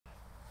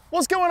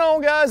What's going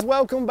on, guys?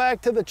 Welcome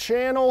back to the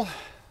channel.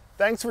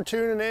 Thanks for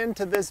tuning in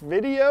to this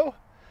video.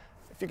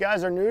 If you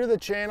guys are new to the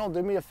channel,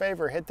 do me a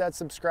favor, hit that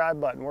subscribe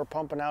button. We're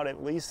pumping out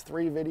at least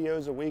 3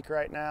 videos a week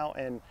right now,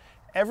 and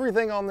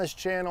everything on this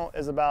channel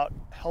is about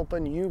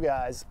helping you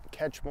guys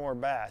catch more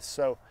bass.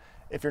 So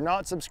if you're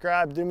not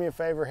subscribed, do me a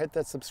favor, hit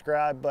that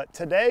subscribe. But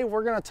today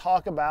we're gonna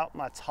talk about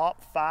my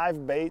top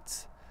 5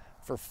 baits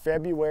for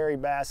February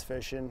bass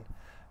fishing.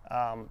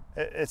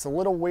 It's a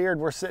little weird.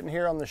 We're sitting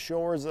here on the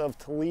shores of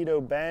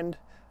Toledo Bend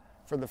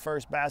for the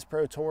first Bass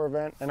Pro Tour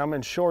event, and I'm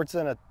in shorts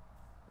and a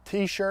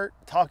t-shirt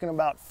talking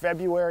about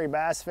February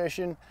bass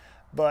fishing.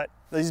 But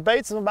these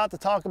baits I'm about to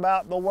talk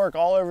about, they'll work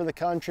all over the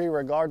country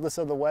regardless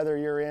of the weather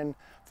you're in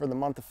for the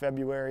month of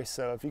February.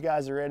 So if you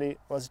guys are ready,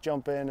 let's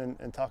jump in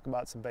and talk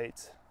about some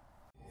baits.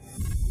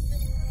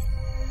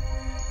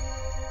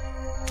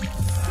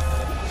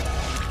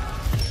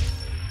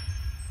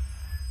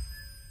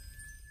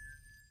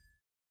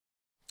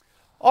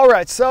 All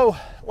right, so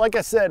like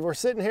I said, we're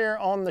sitting here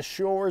on the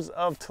shores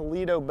of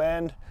Toledo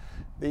Bend.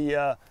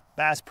 The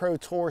Bass Pro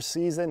Tour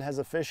season has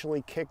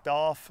officially kicked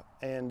off,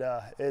 and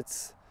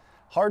it's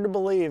hard to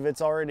believe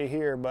it's already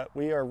here, but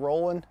we are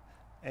rolling,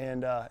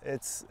 and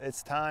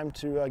it's time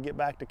to get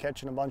back to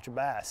catching a bunch of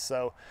bass.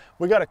 So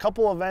we got a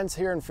couple events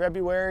here in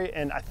February,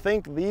 and I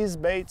think these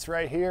baits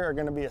right here are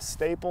gonna be a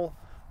staple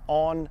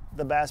on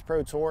the Bass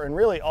Pro Tour and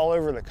really all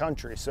over the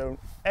country. So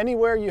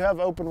anywhere you have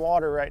open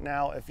water right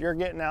now, if you're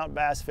getting out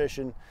bass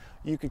fishing,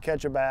 you could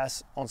catch a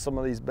bass on some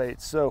of these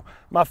baits. So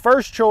my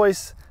first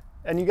choice,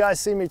 and you guys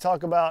see me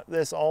talk about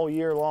this all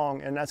year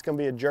long, and that's gonna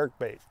be a jerk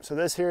bait. So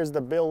this here is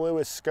the Bill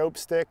Lewis scope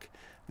stick.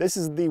 This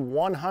is the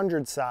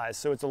 100 size,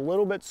 so it's a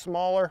little bit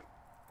smaller,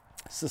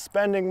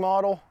 suspending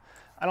model.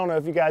 I don't know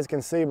if you guys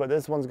can see, but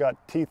this one's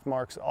got teeth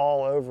marks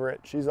all over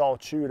it. She's all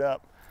chewed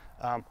up.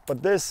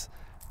 But this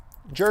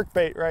jerk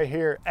bait right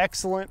here,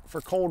 excellent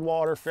for cold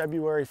water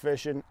February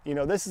fishing. You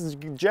know, this is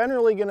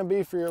generally going to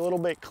be for your little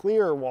bit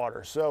clearer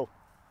water. So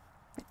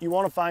you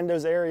want to find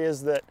those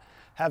areas that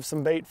have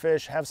some bait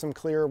fish, have some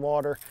clearer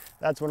water.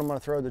 That's when I'm going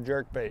to throw the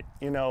jerk bait.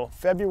 You know,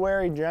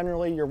 February,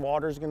 generally your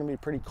water is going to be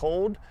pretty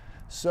cold.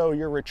 So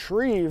your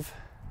retrieve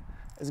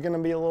is going to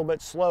be a little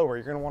bit slower.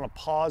 You're going to want to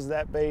pause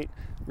that bait,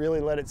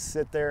 really let it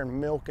sit there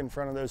and milk in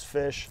front of those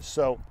fish.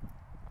 So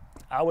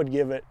I would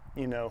give it,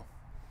 you know,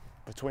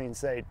 between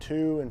say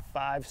 2 and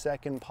 5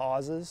 second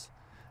pauses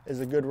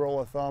is a good rule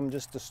of thumb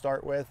just to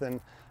start with.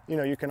 And you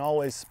know, you can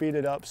always speed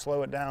it up,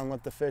 slow it down,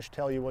 let the fish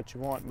tell you what you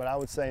want. But I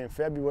would say in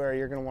February,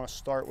 you're gonna want to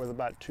start with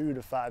about 2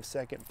 to 5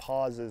 second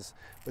pauses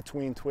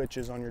between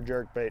twitches on your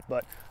jerk bait.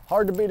 But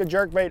hard to beat a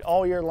jerk bait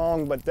all year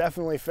long, but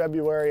definitely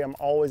February, I'm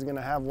always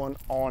gonna have one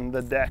on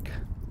the deck.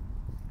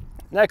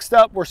 Next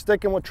up, we're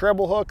sticking with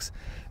treble hooks.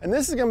 And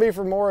this is gonna be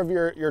for more of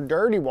your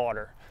dirty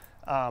water.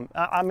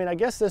 I mean, I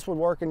guess this would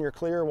work in your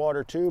clear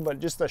water too, but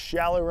just a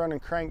shallow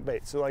running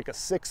crankbait. So like a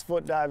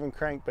 6-foot diving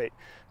crankbait.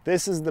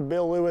 This is the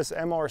Bill Lewis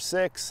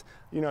MR6.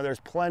 You know,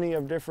 there's plenty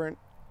of different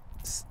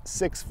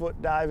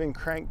 6-foot diving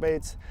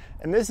crankbaits.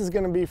 And this is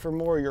gonna be for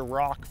more your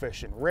rock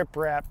fishing,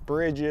 riprap,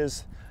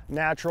 bridges,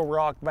 natural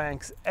rock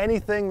banks,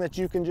 anything that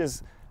you can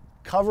just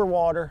cover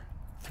water,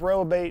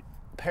 throw a bait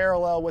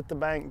parallel with the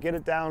bank, get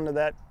it down to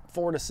that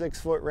 4 to 6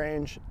 foot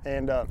range,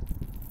 and you're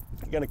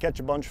gonna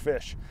catch a bunch of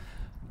fish.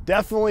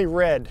 Definitely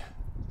red.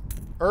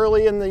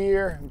 Early in the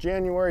year,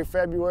 January,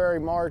 February,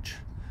 March,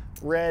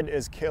 red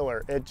is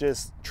killer. It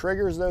just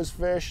triggers those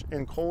fish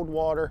in cold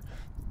water.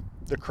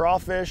 The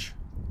crawfish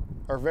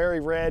are very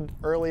red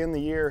early in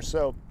the year,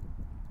 so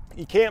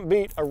you can't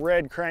beat a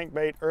red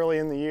crankbait early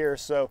in the year.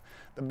 So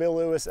the Bill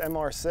Lewis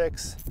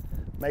MR6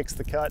 makes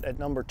the cut at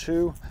number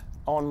 2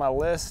 on my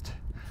list.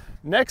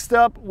 Next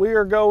up,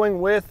 we're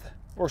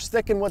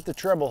sticking with the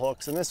treble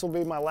hooks, and this will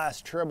be my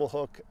last treble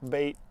hook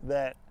bait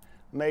that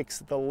makes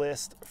the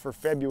list for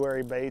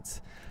February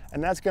baits,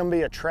 and that's going to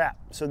be a trap.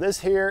 So this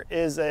here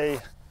is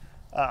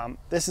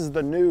this is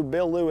the new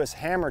Bill Lewis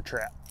hammer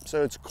trap.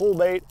 So it's a cool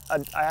bait.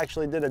 I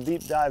actually did a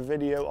deep dive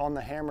video on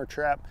the hammer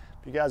trap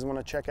if you guys want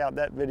to check out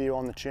that video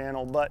on the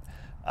channel. But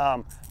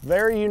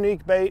very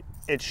unique bait.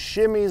 It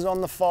shimmies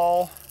on the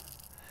fall.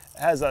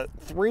 It has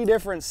 3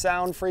 different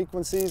sound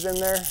frequencies in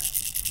there,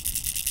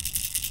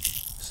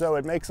 so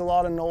it makes a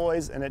lot of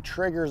noise and it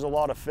triggers a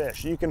lot of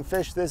fish. You can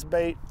fish this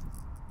bait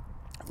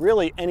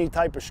really any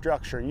type of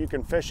structure. You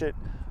can fish it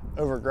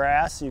over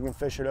grass, you can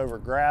fish it over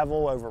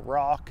gravel, over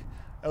rock,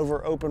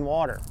 over open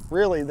water.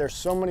 Really, there's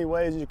so many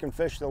ways you can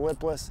fish the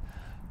lipless.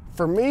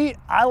 For me,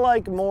 I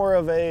like more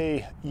of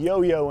a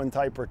yo-yoing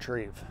type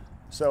retrieve.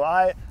 So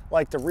I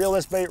like to reel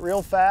this bait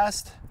real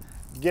fast,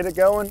 get it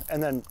going,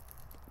 and then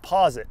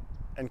pause it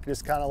and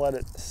just kind of let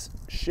it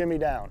shimmy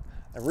down.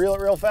 And reel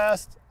it real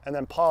fast, and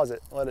then pause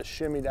it, let it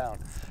shimmy down.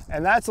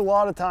 And that's a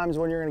lot of times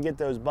when you're gonna get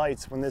those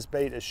bites, when this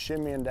bait is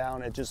shimmying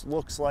down. It just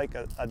looks like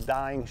a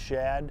dying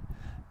shad,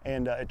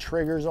 and it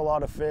triggers a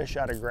lot of fish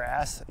out of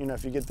grass. You know,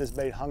 if you get this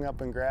bait hung up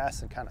in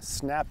grass and kind of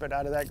snap it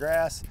out of that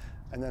grass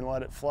and then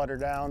let it flutter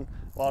down,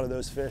 a lot of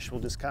those fish will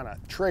just kind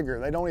of trigger.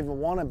 They don't even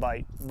want to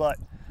bite, but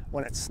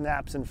when it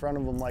snaps in front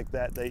of them like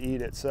that, they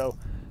eat it. So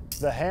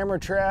the hammer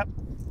trap,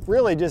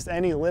 really just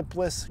any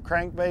lipless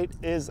crankbait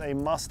is a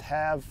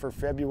must-have for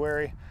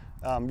February.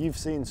 You've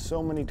seen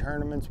so many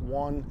tournaments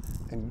won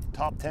and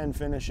top 10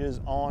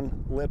 finishes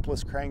on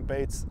lipless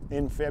crankbaits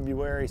in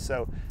February,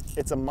 so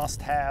it's a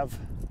must-have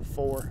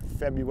for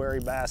February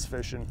bass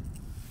fishing.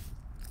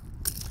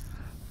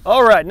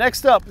 All right,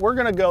 next up we're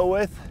gonna go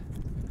with,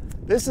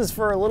 this is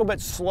for a little bit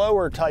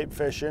slower type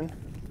fishing,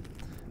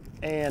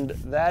 and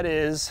that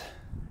is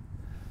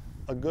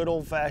a good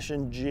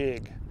old-fashioned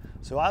jig.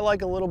 So I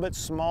like a little bit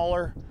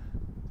smaller,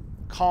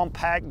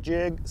 compact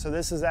jig. So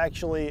this is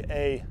actually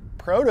a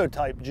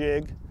prototype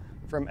jig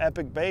from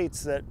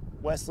MBeckerFishing that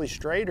Wesley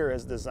Strader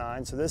has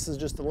designed. So this is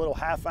just a little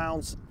 1/2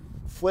 ounce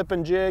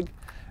flipping jig.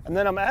 And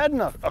then I'm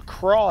adding a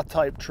craw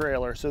type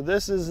trailer. So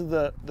this is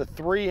the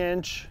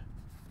 3-inch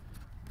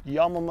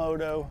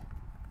Yamamoto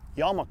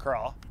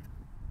Craw,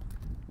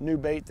 new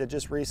bait that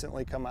just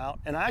recently come out.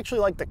 And I actually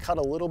like to cut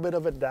a little bit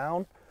of it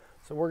down.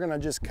 So we're gonna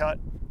just cut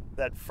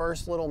that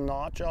first little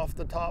notch off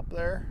the top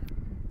there,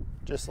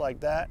 just like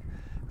that.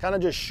 Kind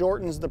of just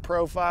shortens the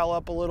profile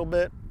up a little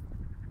bit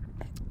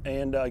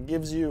and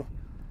gives you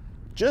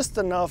just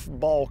enough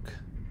bulk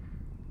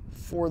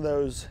for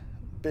those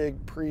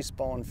big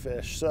pre-spawn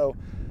fish. So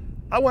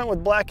I went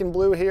with black and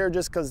blue here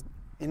just because,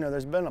 you know,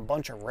 there's been a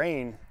bunch of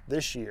rain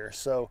this year.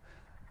 So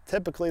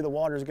typically the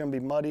water is going to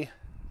be muddy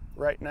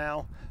right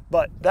now.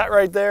 But that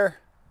right there,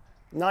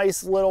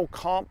 nice little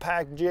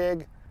compact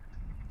jig,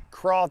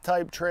 craw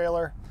type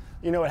trailer.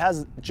 You know, it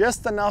has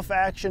just enough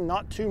action,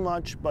 not too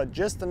much, but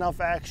just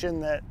enough action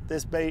that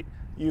this bait,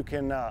 you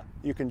can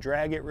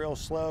drag it real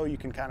slow. You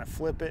can kind of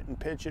flip it and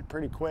pitch it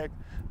pretty quick.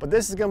 But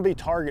this is going to be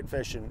target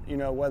fishing, you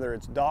know, whether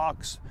it's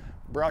docks,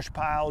 brush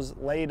piles,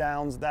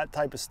 laydowns, that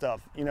type of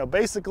stuff. You know,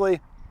 basically,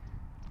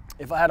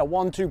 if I had a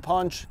 1-2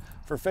 punch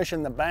for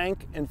fishing the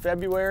bank in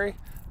February,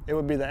 it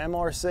would be the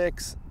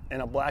MR6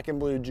 and a black and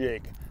blue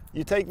jig.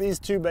 You take these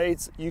two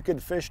baits, you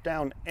could fish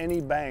down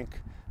any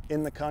bank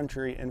in the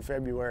country in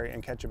February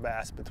and catch a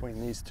bass between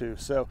these two.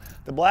 So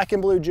the black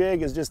and blue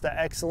jig is just an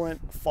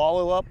excellent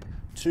follow-up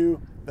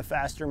to the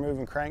faster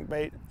moving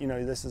crankbait. You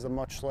know, this is a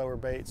much slower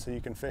bait, so you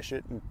can fish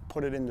it and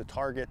put it into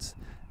targets,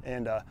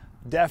 and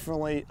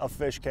definitely a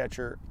fish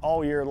catcher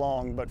all year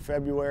long, but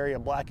February, a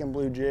black and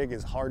blue jig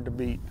is hard to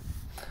beat.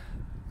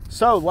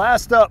 So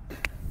last up,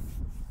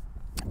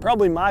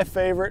 probably my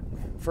favorite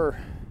for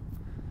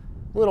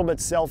a little bit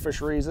selfish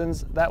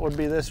reasons, that would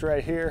be this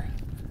right here,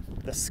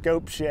 the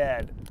scope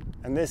shad.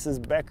 And this is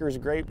Becker's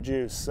grape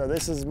juice. So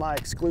this is my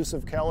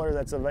exclusive color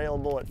that's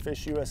available at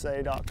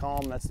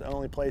fishusa.com. That's the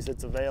only place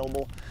it's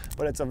available.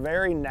 But it's a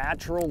very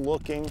natural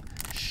looking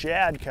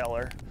shad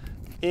color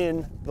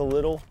in the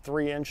little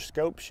 3-inch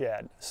scope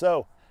shad.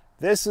 So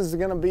this is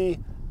gonna be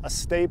a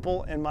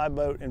staple in my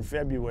boat in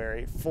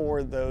February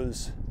for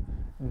those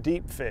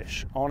deep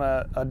fish on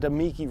a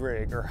Damiki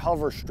rig or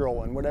hover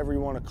strolling, whatever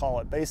you want to call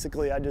it.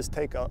 Basically, I just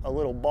take a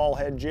little ball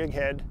head jig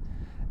head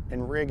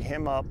and rig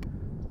him up.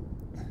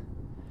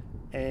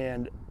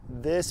 And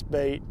this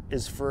bait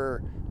is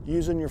for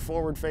using your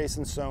forward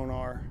facing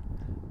sonar,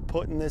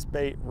 putting this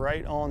bait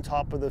right on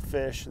top of the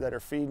fish that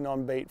are feeding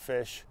on bait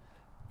fish,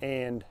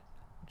 and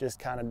just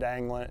kind of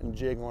dangling it and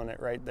jiggling it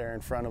right there in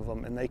front of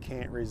them, and they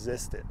can't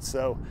resist it.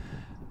 So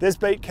this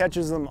bait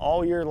catches them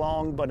all year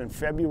long, but in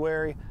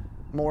February,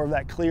 more of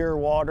that clearer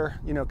water,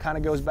 you know, kind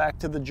of goes back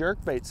to the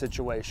jerk bait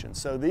situation.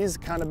 So these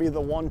kind of be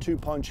the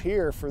 1-2 punch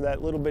here for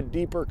that little bit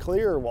deeper,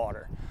 clearer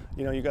water.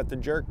 You know, you got the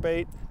jerk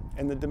bait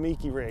and the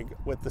Damiki rig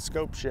with the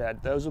scope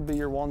shad. Those will be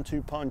your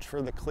 1-2 punch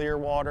for the clear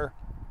water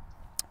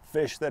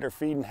fish that are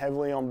feeding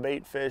heavily on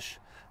bait fish.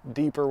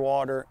 Deeper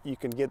water, you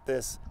can get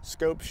this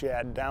scope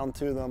shad down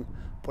to them,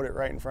 put it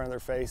right in front of their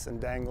face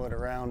and dangle it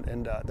around,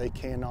 and they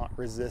cannot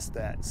resist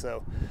that.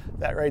 So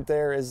that right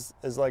there is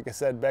like I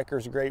said,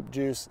 Becker's grape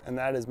juice, and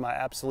that is my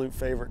absolute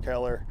favorite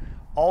color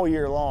all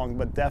year long,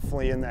 but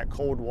definitely in that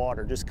cold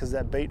water, just because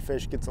that bait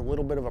fish gets a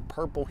little bit of a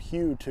purple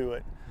hue to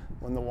it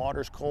when the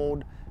water's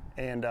cold,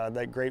 and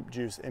that grape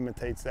juice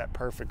imitates that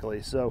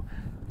perfectly. So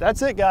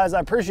that's it, guys. I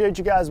appreciate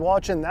you guys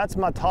watching. That's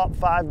my top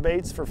 5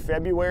 baits for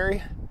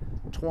February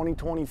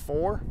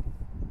 2024.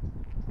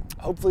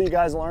 Hopefully you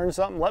guys learned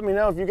something. Let me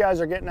know if you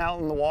guys are getting out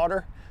in the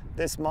water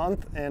this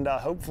month, and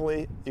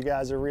hopefully you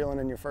guys are reeling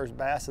in your first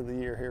bass of the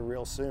year here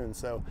real soon.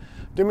 So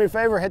do me a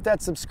favor, hit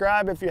that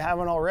subscribe if you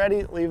haven't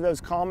already, leave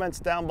those comments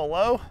down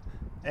below,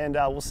 and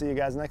we'll see you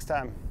guys next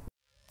time.